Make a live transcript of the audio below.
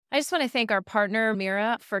I just want to thank our partner,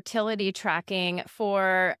 Mira Fertility Tracking,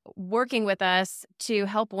 for working with us to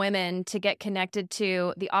help women to get connected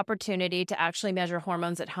to the opportunity to actually measure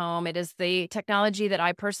hormones at home. It is the technology that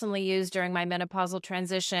I personally used during my menopausal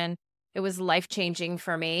transition. It was life-changing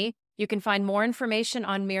for me. You can find more information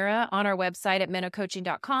on Mira on our website at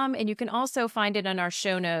menocoaching.com, and you can also find it in our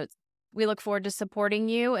show notes. We look forward to supporting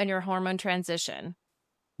you in your hormone transition.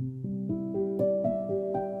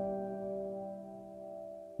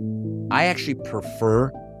 I actually prefer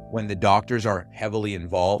when the doctors are heavily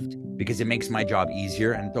involved because it makes my job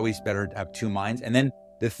easier, and it's always better to have two minds. And then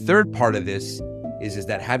the third part of this is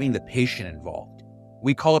that having the patient involved.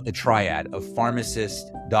 We call it the triad of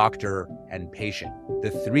pharmacist, doctor, and patient.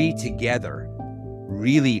 The three together,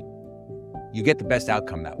 really, you get the best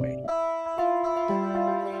outcome that way.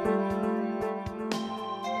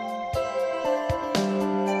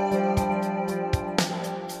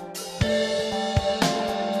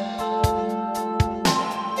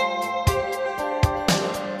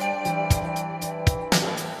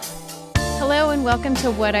 Welcome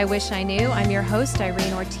to What I Wish I Knew. I'm your host,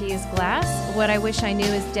 Irene Ortiz-Glass. What I Wish I Knew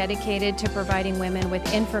is dedicated to providing women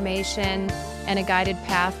with information and a guided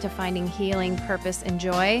path to finding healing, purpose, and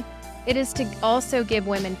joy. It is to also give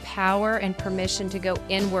women power and permission to go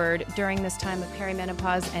inward during this time of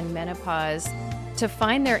perimenopause and menopause, to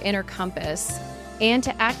find their inner compass, and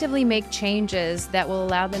to actively make changes that will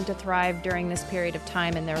allow them to thrive during this period of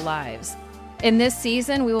time in their lives. In this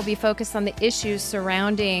season, we will be focused on the issues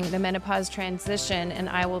surrounding the menopause transition, and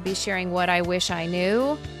I will be sharing what I wish I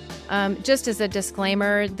knew. Just as a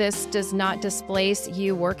disclaimer, this does not displace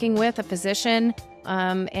you working with a physician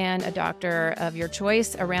and a doctor of your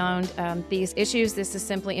choice around these issues. This is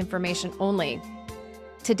simply information only.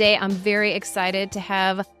 Today, I'm very excited to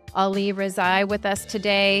have Ali Rezai with us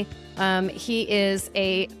today. He is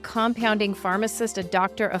a compounding pharmacist, a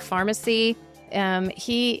doctor of pharmacy.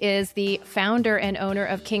 He is the founder and owner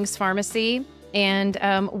of King's Pharmacy and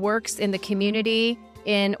works in the community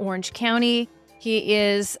in Orange County. He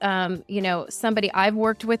is, somebody I've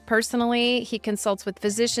worked with personally. He consults with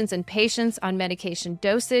physicians and patients on medication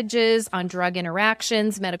dosages, on drug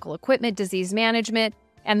interactions, medical equipment, disease management,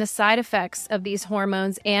 and the side effects of these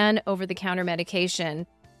hormones and over-the-counter medication.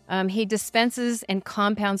 He dispenses and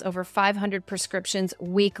compounds over 500 prescriptions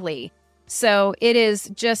weekly. So it is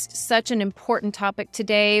just such an important topic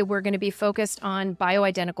today. We're going to be focused on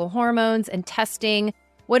bioidentical hormones and testing.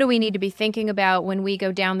 What do we need to be thinking about when we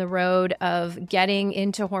go down the road of getting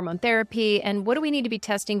into hormone therapy? And what do we need to be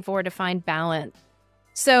testing for to find balance?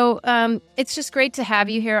 So it's just great to have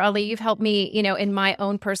you here, Ali. You've helped me, in my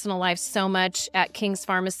own personal life so much at King's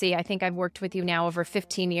Pharmacy. I think I've worked with you now over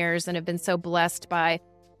 15 years and have been so blessed by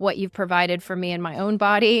what you've provided for me in my own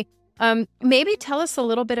body. Maybe tell us a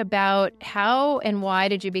little bit about how and why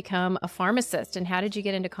did you become a pharmacist and how did you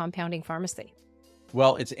get into compounding pharmacy?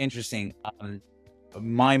 Well, it's interesting.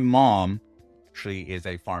 My mom actually is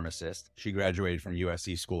a pharmacist. She graduated from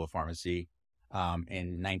USC School of Pharmacy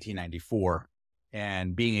in 1994.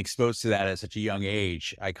 And being exposed to that at such a young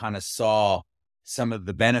age, I kind of saw some of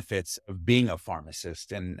the benefits of being a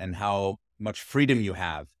pharmacist and how much freedom you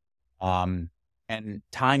have and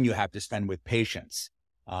time you have to spend with patients.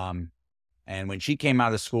 And when she came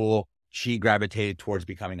out of school, she gravitated towards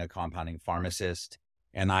becoming a compounding pharmacist.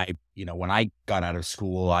 And when I got out of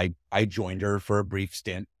school, I joined her for a brief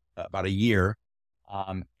stint, about a year.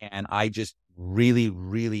 And I just really,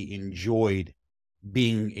 really enjoyed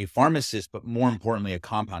being a pharmacist, but more importantly, a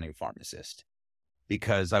compounding pharmacist,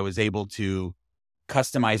 because I was able to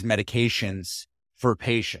customize medications for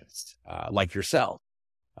patients, like yourself,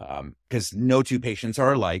 because no two patients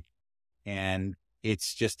are alike. And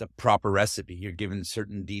it's just a proper recipe. You're given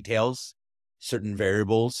certain details, certain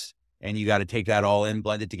variables, and you got to take that all in,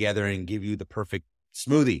 blend it together, and give you the perfect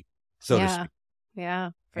smoothie, so to speak.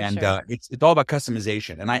 Yeah, for and sure. It's all about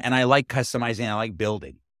customization, and I like customizing. I like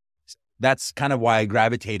building. That's kind of why I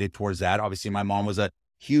gravitated towards that. Obviously, my mom was a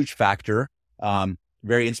huge factor.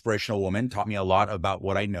 Very inspirational woman, taught me a lot about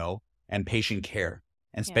what I know and patient care,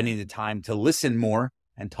 and spending the time to listen more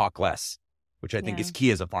and talk less, which I think is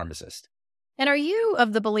key as a pharmacist. And are you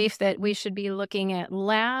of the belief that we should be looking at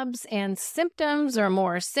labs and symptoms, or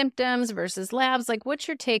more symptoms versus labs? Like, what's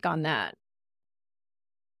your take on that?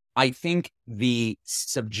 I think the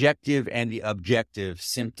subjective and the objective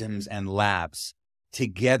symptoms and labs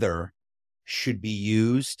together should be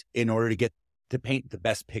used in order to paint the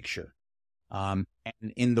best picture. And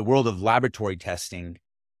in the world of laboratory testing,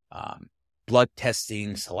 blood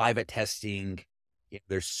testing, saliva testing,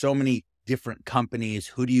 there's so many different companies.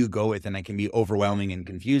 Who do you go with? And it can be overwhelming and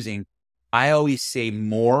confusing. I always say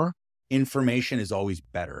more information is always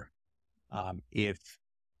better. If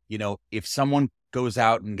someone goes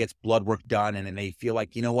out and gets blood work done and they feel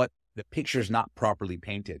like, you know what, the picture's not properly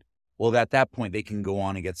painted. Well, at that point, they can go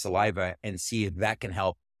on and get saliva and see if that can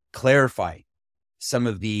help clarify some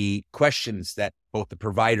of the questions that both the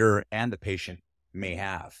provider and the patient may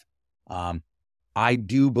have. I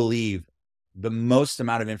do believe the most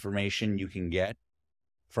amount of information you can get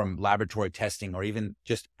from laboratory testing or even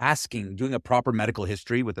just doing a proper medical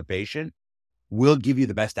history with the patient will give you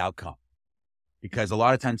the best outcome, because a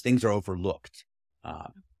lot of times things are overlooked.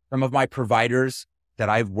 Some of my providers that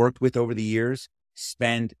I've worked with over the years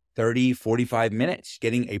spend 30, 45 minutes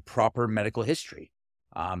getting a proper medical history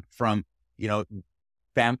from,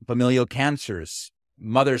 familial cancers,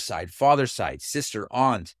 mother's side, father's side, sister,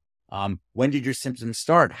 aunt. When did your symptoms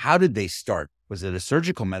start? How did they start? Was it a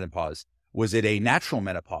surgical menopause? Was it a natural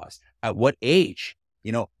menopause? At what age?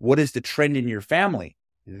 What is the trend in your family?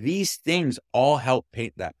 These things all help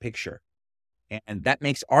paint that picture. And that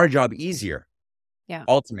makes our job easier. Yeah.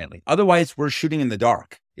 Ultimately. Otherwise, we're shooting in the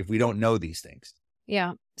dark if we don't know these things.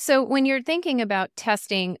 Yeah. So when you're thinking about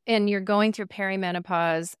testing and you're going through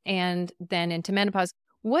perimenopause and then into menopause,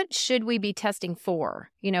 what should we be testing for?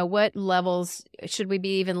 What levels should we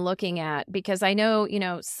be even looking at? Because I know,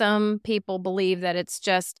 some people believe that it's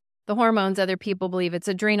just the hormones. Other people believe it's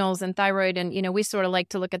adrenals and thyroid. And, we sort of like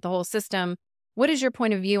to look at the whole system. What is your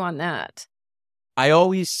point of view on that? I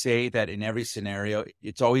always say that in every scenario,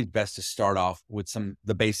 it's always best to start off with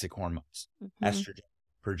the basic hormones, estrogen,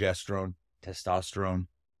 progesterone, testosterone,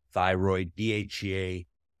 thyroid, DHEA,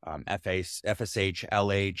 FSH,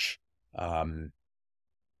 LH.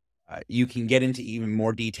 You can get into even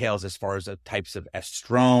more details as far as the types of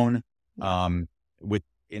estrone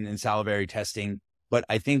in salivary testing. But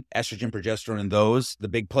I think estrogen, progesterone, and the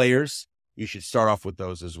big players, you should start off with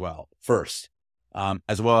those as well first,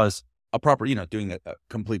 as well as a proper, doing a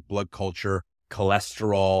complete blood culture,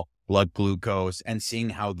 cholesterol, blood glucose, and seeing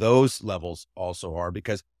how those levels also are,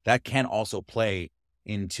 because that can also play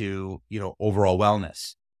into, overall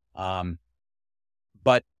wellness.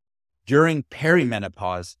 But during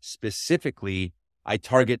perimenopause specifically, I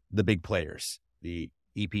target the big players, the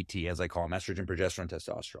EPT, as I call them, estrogen, progesterone,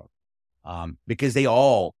 testosterone, because they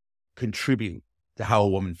all contribute to how a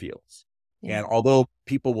woman feels. Yeah. And although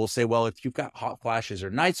people will say, well, if you've got hot flashes or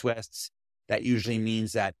night sweats, that usually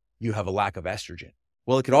means that you have a lack of estrogen.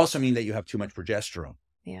 Well, it could also mean that you have too much progesterone.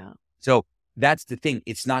 Yeah. So that's the thing.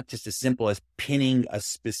 It's not just as simple as pinning a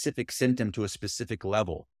specific symptom to a specific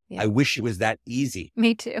level. Yeah. I wish it was that easy.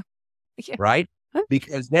 Me too. Yeah. Right?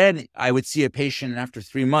 Because then I would see a patient and after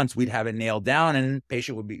 3 months, we'd have it nailed down and the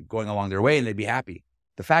patient would be going along their way and they'd be happy.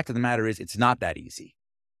 The fact of the matter is it's not that easy.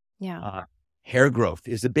 Yeah. Hair growth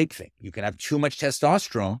is a big thing. You can have too much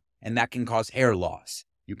testosterone and that can cause hair loss.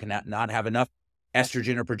 You can not have enough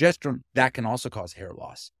estrogen or progesterone. That can also cause hair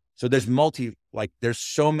loss. So there's there's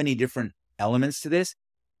so many different elements to this.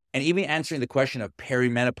 And even answering the question of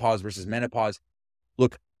perimenopause versus menopause,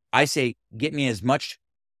 look, I say, get me as much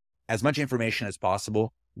information as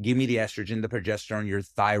possible. Give me the estrogen, the progesterone, your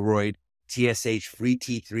thyroid, TSH, free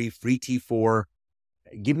T3, free T4.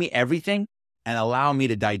 Give me everything and allow me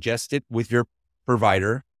to digest it with your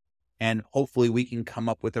provider. And hopefully we can come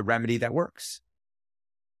up with a remedy that works.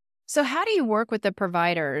 So how do you work with the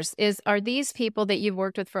providers? Are these people that you've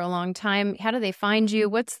worked with for a long time? How do they find you?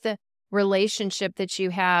 What's the relationship that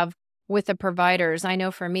you have with the providers? I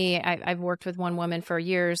know for me, I've worked with one woman for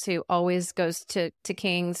years who always goes to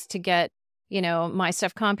King's to get, my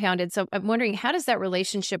stuff compounded. So I'm wondering, how does that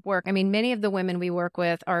relationship work? I mean, many of the women we work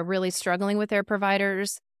with are really struggling with their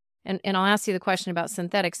providers. And I'll ask you the question about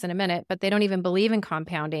synthetics in a minute, but they don't even believe in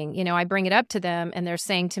compounding. I bring it up to them and they're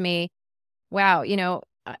saying to me, wow,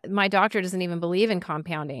 my doctor doesn't even believe in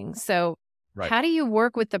compounding. So right. How do you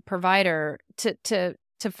work with the provider to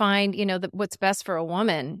find, what's best for a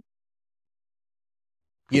woman?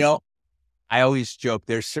 I always joke,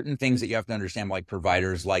 there's certain things that you have to understand, like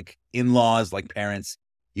providers, like in-laws, like parents.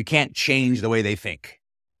 You can't change the way they think,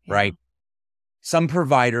 right? Some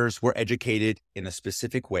providers were educated in a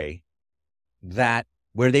specific way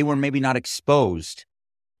where they were maybe not exposed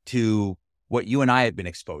to what you and I have been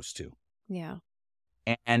exposed to. Yeah.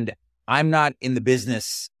 And I'm not in the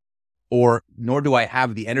business nor do I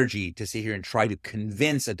have the energy to sit here and try to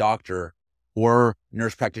convince a doctor or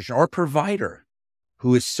nurse practitioner or provider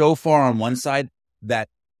who is so far on one side that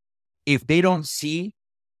if they don't see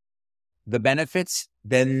the benefits,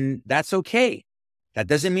 then that's okay. That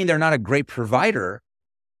doesn't mean they're not a great provider.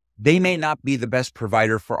 They may not be the best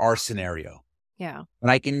provider for our scenario. Yeah. But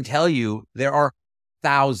I can tell you there are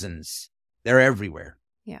thousands. They're everywhere.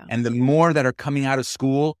 Yeah. And the more that are coming out of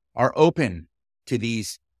school are open to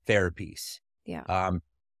these therapies. Yeah.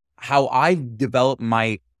 How I've developed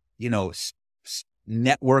my,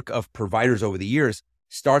 network of providers over the years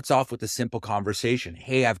starts off with a simple conversation.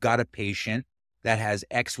 Hey, I've got a patient that has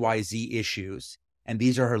XYZ issues, and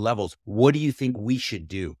these are her levels. What do you think we should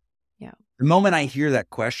do? Yeah. The moment I hear that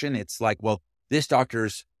question, it's like, well, this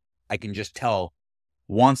doctor's, I can just tell,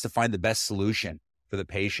 wants to find the best solution for the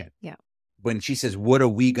patient. Yeah. When she says, what are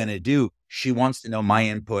we going to do? She wants to know my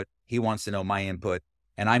input. He wants to know my input,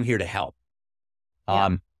 and I'm here to help.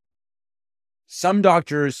 Yeah. Some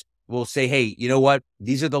doctors will say, hey, you know what?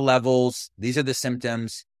 These are the levels. These are the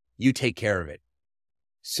symptoms. You take care of it.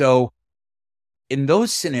 So in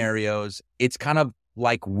those scenarios, it's kind of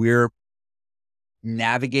like we're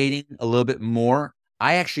navigating a little bit more.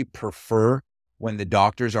 I actually prefer when the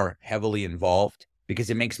doctors are heavily involved because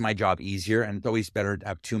it makes my job easier, and it's always better to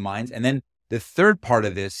have two minds. And then the third part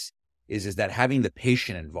of this is that having the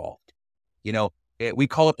patient involved. We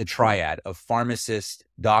call it the triad of pharmacist,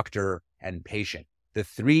 doctor, and patient. The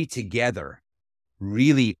three together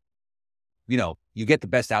really, you get the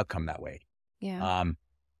best outcome that way. Yeah.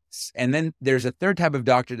 And then there's a third type of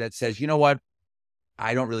doctor that says, you know what?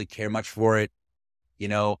 I don't really care much for it.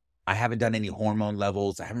 I haven't done any hormone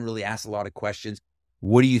levels. I haven't really asked a lot of questions.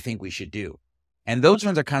 What do you think we should do? And those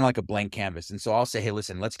ones are kind of like a blank canvas. And so I'll say, hey,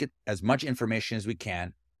 listen, let's get as much information as we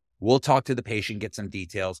can. We'll talk to the patient, get some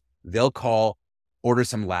details. They'll call, order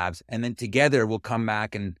some labs, and then together we'll come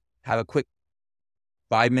back and have a quick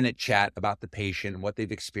 5-minute chat about the patient and what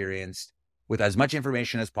they've experienced with as much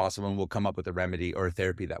information as possible, and we'll come up with a remedy or a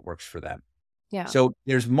therapy that works for them. Yeah. So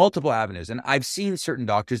there's multiple avenues. And I've seen certain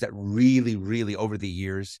doctors that really, really over the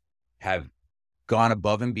years have gone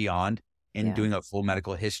above and beyond in doing a full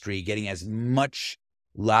medical history, getting as much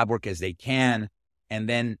lab work as they can. And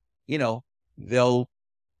then, they'll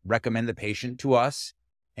recommend the patient to us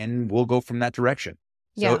and we'll go from that direction.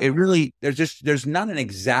 So it really, there's not an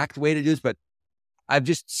exact way to do this, but I've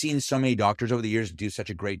just seen so many doctors over the years do such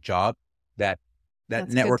a great job that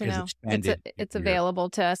That's network good to has know. expanded. It's available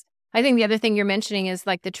to us. I think the other thing you're mentioning is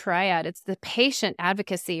like the triad. It's the patient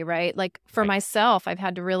advocacy, right? Like for myself, I've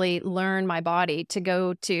had to really learn my body to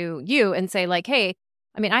go to you and say like, hey,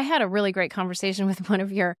 I had a really great conversation with one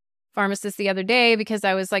of your pharmacists the other day because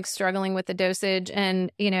I was like struggling with the dosage and,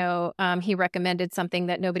 he recommended something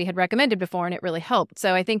that nobody had recommended before and it really helped.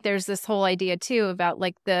 So I think there's this whole idea too about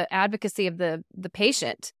like the advocacy of the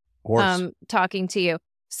patient talking to you.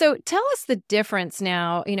 So tell us the difference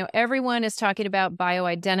now. Everyone is talking about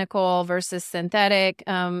bioidentical versus synthetic.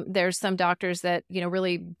 There's some doctors that,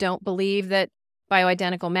 really don't believe that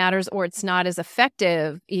bioidentical matters or it's not as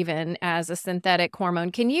effective even as a synthetic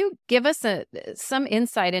hormone. Can you give us some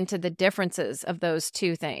insight into the differences of those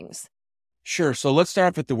two things? Sure. So let's start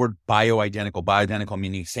off with the word bioidentical. Bioidentical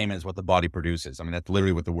meaning same as what the body produces. That's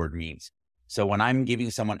literally what the word means. So when I'm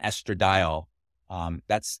giving someone estradiol,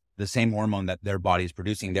 that's the same hormone that their body is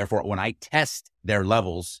producing. Therefore, when I test their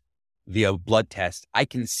levels via blood test, I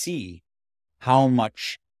can see how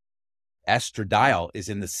much estradiol is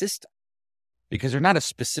in the system because there's not a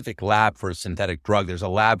specific lab for a synthetic drug. There's a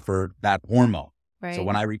lab for that hormone. Right. So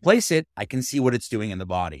when I replace it, I can see what it's doing in the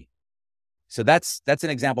body. So that's an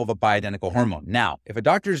example of a bioidentical hormone. Now, if a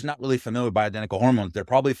doctor is not really familiar with bioidentical hormones, they're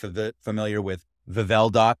probably familiar with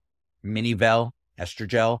Viveldot, Minivel,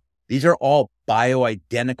 Estrogel. These are all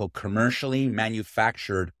bioidentical, commercially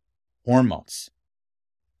manufactured hormones.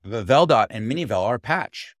 Viveldot and Minivel are a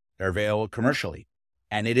patch. They're available commercially,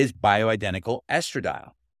 and it is bioidentical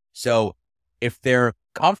estradiol. So if they're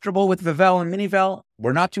comfortable with Vivel and Minivel,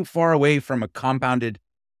 we're not too far away from a compounded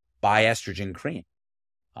biestrogen cream.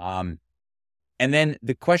 And then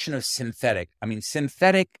the question of synthetic.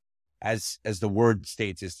 Synthetic, as the word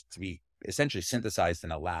states, is to be essentially synthesized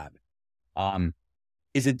in a lab.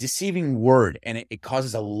 Is a deceiving word, and it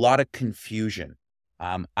causes a lot of confusion.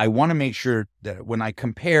 I want to make sure that when I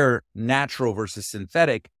compare natural versus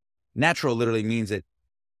synthetic, natural literally means it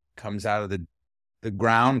comes out of the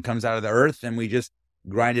ground, comes out of the earth, and we just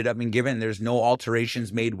grind it up and give it, and there's no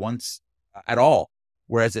alterations made once at all.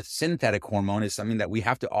 Whereas a synthetic hormone is something that we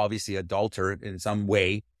have to obviously adulter in some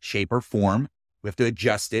way, shape, or form. We have to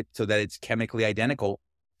adjust it so that it's chemically identical.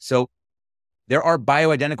 So there are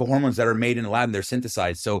bioidentical hormones that are made in the lab and they're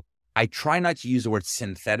synthesized. So I try not to use the word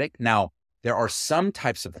synthetic. Now, there are some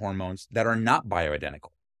types of hormones that are not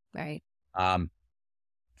bioidentical. Right.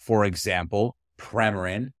 For example,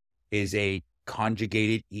 Premarin is a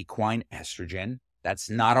conjugated equine estrogen. That's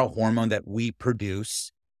not a hormone that we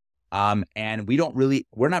produce. And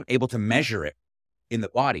we're not able to measure it in the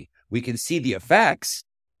body. We can see the effects.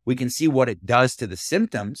 We can see what it does to the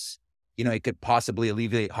symptoms, it could possibly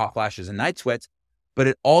alleviate hot flashes and night sweats, but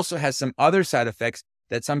it also has some other side effects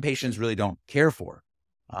that some patients really don't care for.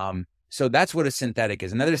 So that's what a synthetic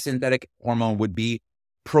is. Another synthetic hormone would be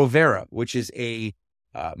Provera, which is a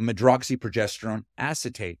medroxyprogesterone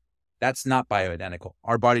acetate. That's not bioidentical.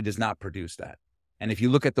 Our body does not produce that. And if you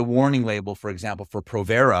look at the warning label, for example, for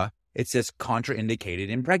Provera, it says contraindicated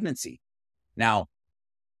in pregnancy. Now,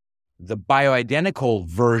 the bioidentical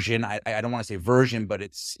version, I don't want to say version, but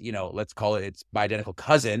it's, let's call it its bioidentical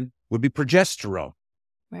cousin, would be progesterone.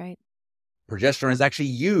 Right. Progesterone is actually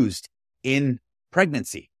used in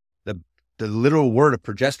pregnancy. The literal word of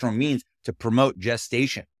progesterone means to promote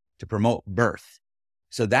gestation, to promote birth.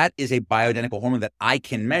 So that is a bioidentical hormone that I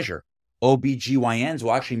can measure. OBGYNs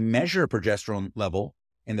will actually measure progesterone level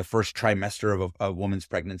in the first trimester of a woman's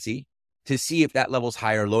pregnancy to see if that level is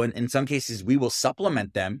high or low. And in some cases, we will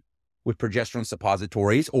supplement them with progesterone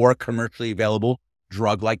suppositories or a commercially available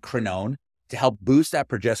drug like Crenone to help boost that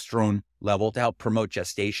progesterone level to help promote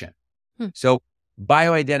gestation. So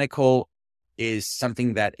bioidentical is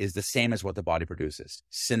something that is the same as what the body produces.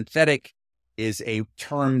 Synthetic is a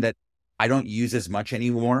term that I don't use as much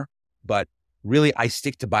anymore, but really I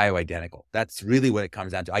stick to bioidentical. That's really what it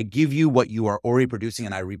comes down to. I give you what you are already producing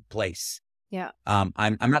and I replace. Yeah. I'm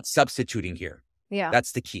not substituting here. Yeah.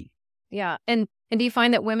 That's the key. Yeah. And do you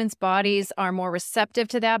find that women's bodies are more receptive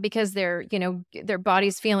to that because they're, their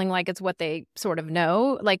body's feeling like it's what they sort of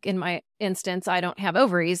know? Like in my instance, I don't have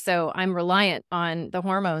ovaries, so I'm reliant on the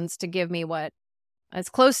hormones to give me as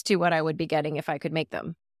close to what I would be getting if I could make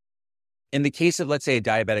them. In the case of, let's say, a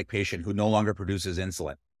diabetic patient who no longer produces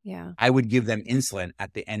insulin, yeah, I would give them insulin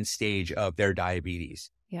at the end stage of their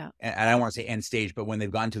diabetes. Yeah. And I don't want to say end stage, but when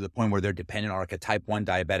they've gotten to the point where they're dependent on, like a type 1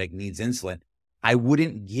 diabetic needs insulin, I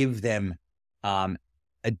wouldn't give them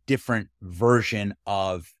a different version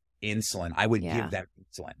of insulin. I would give them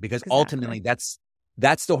insulin because ultimately that's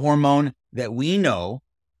the hormone that we know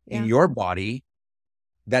in your body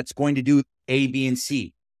that's going to do A, B, and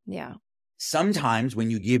C. Yeah. Sometimes when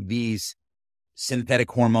you give these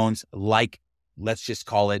synthetic hormones, like let's just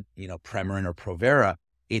call it, Premarin or Provera,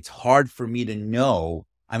 it's hard for me to know.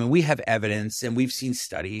 I mean, we have evidence and we've seen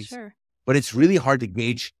studies, but it's really hard to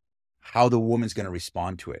gauge how the woman's going to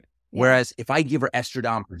respond to it. Whereas if I give her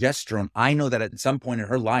estradiol and progesterone, I know that at some point in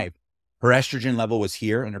her life, her estrogen level was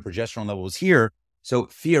here and her progesterone level was here. So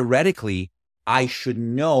theoretically, I should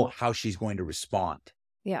know how she's going to respond.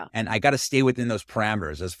 Yeah. And I got to stay within those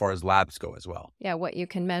parameters as far as labs go as well. Yeah, what you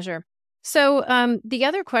can measure. So the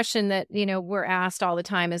other question that, we're asked all the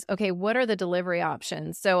time is, okay, what are the delivery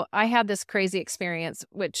options? So I had this crazy experience,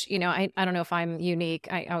 which, I don't know if I'm unique.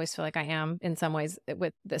 I always feel like I am in some ways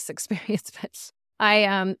with this experience, but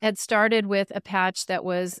I had started with a patch that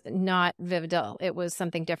was not Vividel. It was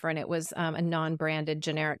something different. It was a non-branded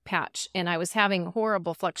generic patch, and I was having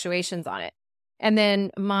horrible fluctuations on it. And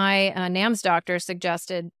then my NAMS doctor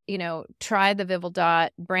suggested, try the Vividot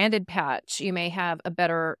branded patch. You may have a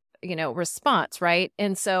better, response, right?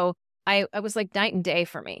 And so I was like night and day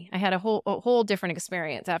for me. I had a whole different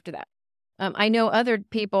experience after that. I know other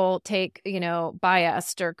people take,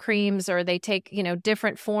 Biest or creams, or they take,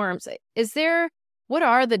 different forms. What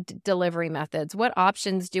are the delivery methods? What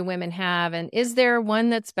options do women have? And is there one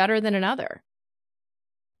that's better than another?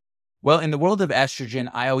 Well, in the world of estrogen,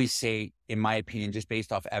 I always say, in my opinion, just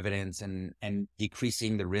based off evidence and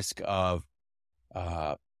decreasing the risk of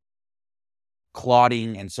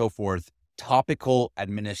clotting and so forth, topical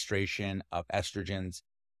administration of estrogens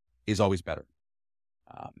is always better.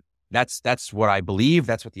 That's what I believe.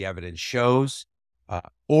 That's what the evidence shows.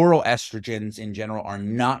 Oral estrogens in general are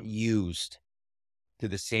not used to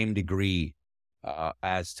the same degree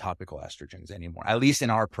as topical estrogens anymore, at least in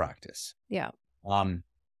our practice. Yeah.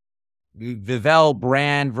 Vivel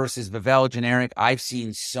brand versus Vivel generic. I've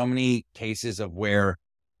seen so many cases of where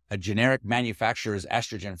a generic manufacturer's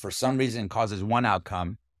estrogen for some reason causes one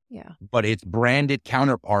outcome, but its branded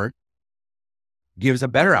counterpart gives a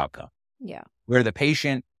better outcome. Yeah. Where the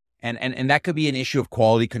patient, and that could be an issue of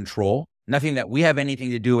quality control, nothing that we have anything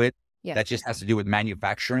to do with. Yeah. That just has to do with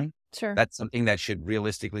manufacturing. Sure. That's something that should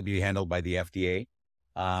realistically be handled by the FDA.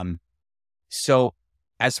 So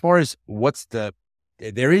as far as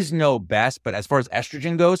there is no best, but as far as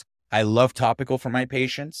estrogen goes, I love topical for my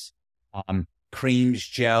patients. Creams,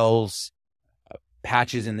 gels,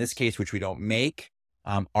 patches in this case, which we don't make,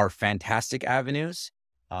 are fantastic avenues.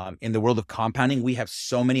 In the world of compounding, we have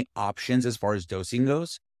so many options as far as dosing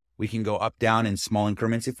goes. We can go up, down in small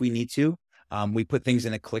increments if we need to. We put things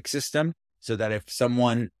in a click system so that if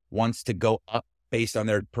someone wants to go up based on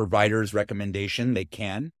their provider's recommendation, they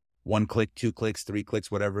can. 1 click, 2 clicks, 3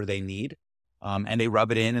 clicks, whatever they need. and they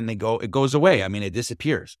rub it in and it goes away. I mean, it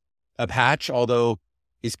disappears. A patch, although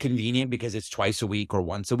is convenient because it's twice a week or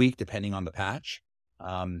once a week, depending on the patch,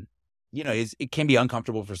 it can be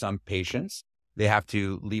uncomfortable for some patients. They have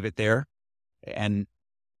to leave it there, and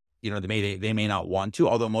they may not want to,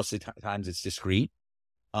 although most of the times it's discreet.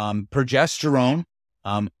 Progesterone,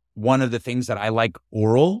 one of the things that I like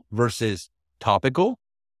oral versus topical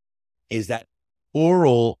is that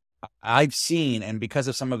oral, I've seen, and because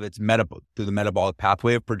of some of its through the metabolic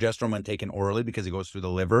pathway of progesterone when taken orally, because it goes through the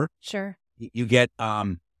liver. Sure. You get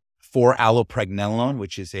 4-allopregnanolone,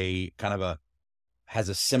 which is has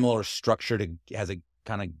a similar structure has a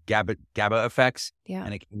kind of GABA effects,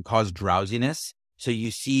 and it can cause drowsiness. So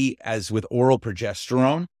you see, as with oral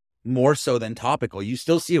progesterone, more so than topical, you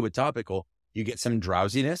still see it with topical, you get some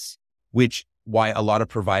drowsiness, which why a lot of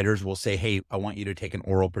providers will say, hey, I want you to take an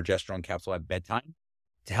oral progesterone capsule at bedtime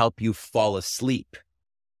to help you fall asleep.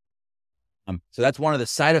 So that's one of the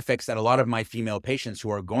side effects that a lot of my female patients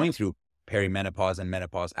who are going through perimenopause and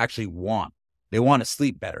menopause actually want. They want to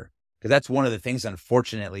sleep better, because that's one of the things,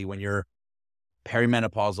 unfortunately, when you're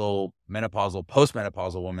perimenopausal, menopausal,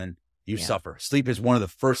 postmenopausal woman, you suffer. Sleep is one of the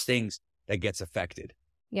first things that gets affected.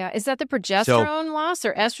 Yeah. Is that the progesterone loss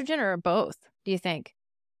or estrogen or both, do you think?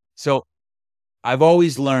 So I've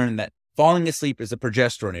always learned that falling asleep is a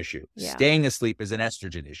progesterone issue. Yeah. Staying asleep is an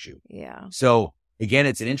estrogen issue. Yeah. So again,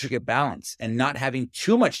 it's an intricate balance, and not having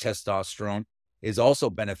too much testosterone is also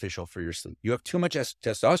beneficial for your sleep. You have too much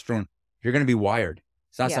testosterone, you're going to be wired.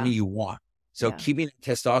 It's not something you want. So keeping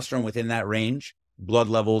testosterone within that range, blood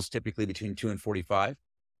levels typically between 2 and 45,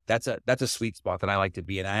 that's a sweet spot that I like to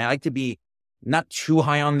be in. I like to be not too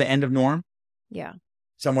high on the end of norm. Yeah.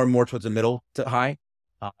 Somewhere more towards the middle to high.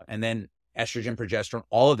 And then estrogen, progesterone,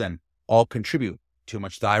 all of them all contribute. Too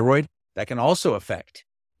much thyroid, that can also affect,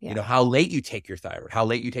 how late you take your thyroid, how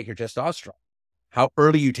late you take your testosterone, how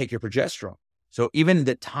early you take your progesterone. So even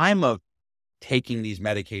the time of taking these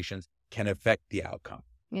medications can affect the outcome.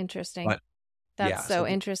 Interesting. But, that's so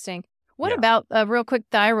interesting. What about real quick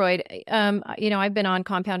thyroid? I've been on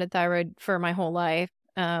compounded thyroid for my whole life.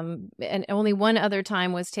 And only one other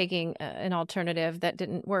time was taking an alternative that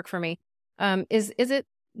didn't work for me.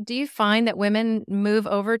 Do you find that women move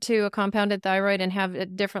over to a compounded thyroid and have a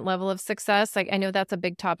different level of success? Like, I know that's a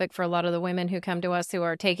big topic for a lot of the women who come to us who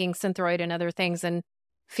are taking Synthroid and other things and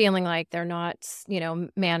feeling like they're not,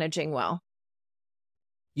 managing well.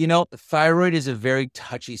 Thyroid is a very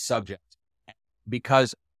touchy subject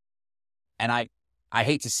because, and I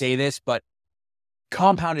hate to say this, but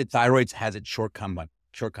compounded thyroids has its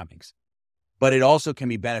shortcomings, but it also can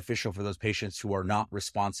be beneficial for those patients who are not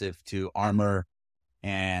responsive to Armour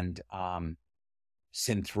and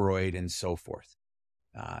Synthroid and so forth.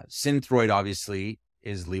 Synthroid obviously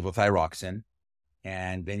is levothyroxine,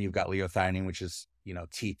 and then you've got liothyronine, which is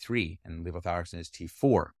T3, and levothyroxine is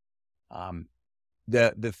T4.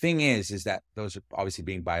 The thing is that those are obviously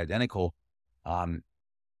being bioidentical.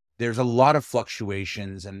 There's a lot of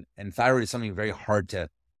fluctuations, and thyroid is something very hard to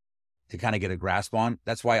kind of get a grasp on.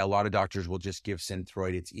 That's why a lot of doctors will just give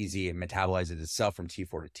Synthroid. It's easy. It metabolizes itself from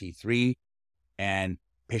T4 to T3, and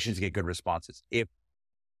patients get good responses. If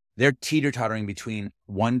they're teeter-tottering between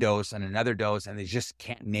one dose and another dose and they just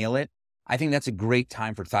can't nail it, I think that's a great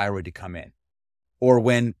time for thyroid to come in. Or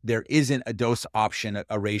when there isn't a dose option,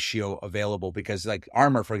 a ratio available, because like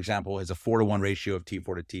Armour, for example, is a 4-to-1 ratio of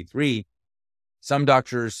T4 to T3. Some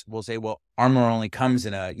doctors will say, well, Armour only comes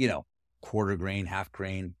in a, quarter grain, half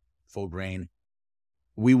grain, full grain.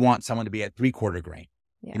 We want someone to be at 3/4 grain.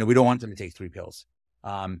 Yeah. We don't want them to take 3 pills.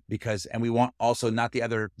 And we want also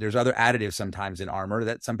there's other additives sometimes in Armour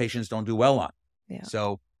that some patients don't do well on. Yeah.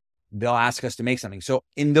 So they'll ask us to make something. So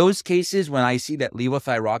in those cases, when I see that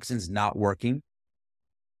levothyroxine is not working,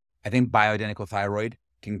 I think bioidentical thyroid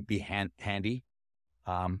can be handy.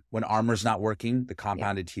 When Armour's not working, the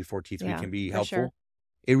compounded T4, T3 can be helpful. Sure.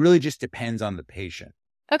 It really just depends on the patient.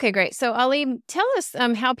 Okay, great. So Ali, tell us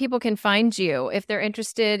how people can find you if they're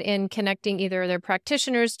interested in connecting either their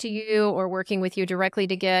practitioners to you or working with you directly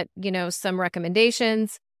to get, some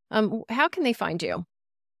recommendations. How can they find you?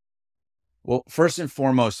 Well, first and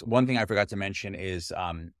foremost, one thing I forgot to mention is,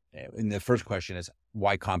 in the first question is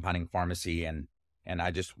why compounding pharmacy? And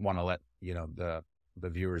I just want to let, the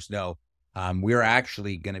viewers know, we're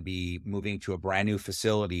actually going to be moving to a brand new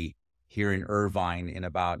facility here in Irvine in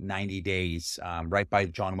about 90 days, right by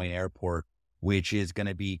John Wayne Airport, which is going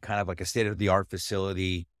to be kind of like a state-of-the-art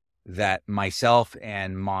facility that myself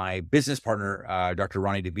and my business partner, Dr.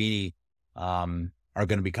 Ronnie Dabini, are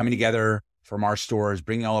going to be coming together from our stores,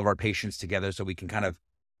 bringing all of our patients together so we can kind of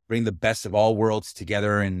bring the best of all worlds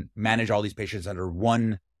together and manage all these patients under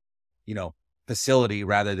one, facility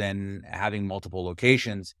rather than having multiple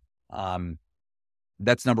locations.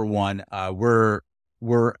 That's number one.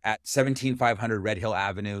 We're at 17500 Red Hill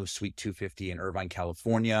Avenue, Suite 250 in Irvine,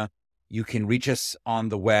 California. You can reach us on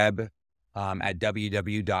the web at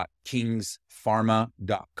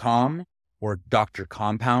www.kingspharma.com or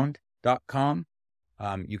drcompound.com.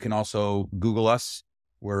 You can also Google us.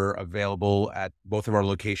 We're available at both of our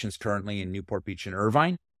locations currently in Newport Beach and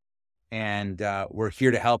Irvine. And we're here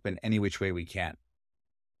to help in any which way we can.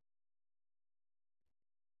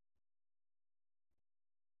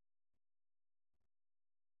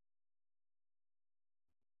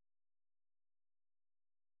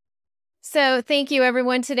 So thank you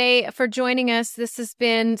everyone today for joining us. This has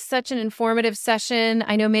been such an informative session.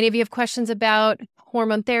 I know many of you have questions about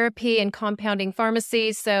hormone therapy and compounding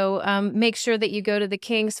pharmacy. So make sure that you go to the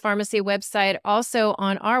King's Pharmacy website. Also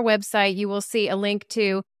on our website, you will see a link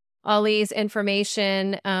to Ali's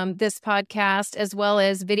information, this podcast, as well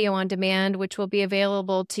as video on demand, which will be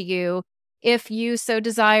available to you. If you so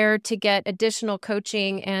desire to get additional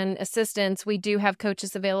coaching and assistance, we do have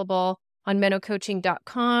coaches available on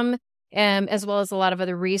menocoaching.com. As well as a lot of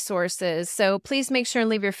other resources. So please make sure and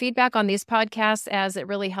leave your feedback on these podcasts, as it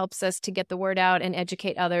really helps us to get the word out and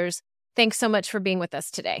educate others. Thanks so much for being with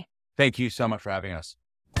us today. Thank you so much for having us.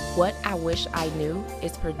 What I Wish I Knew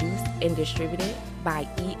is produced and distributed by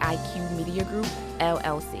EIQ Media Group,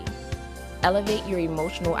 LLC. Elevate your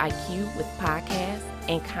emotional IQ with podcasts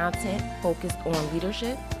and content focused on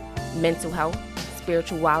leadership, mental health,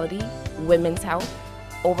 spirituality, women's health,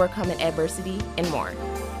 overcoming adversity, and more.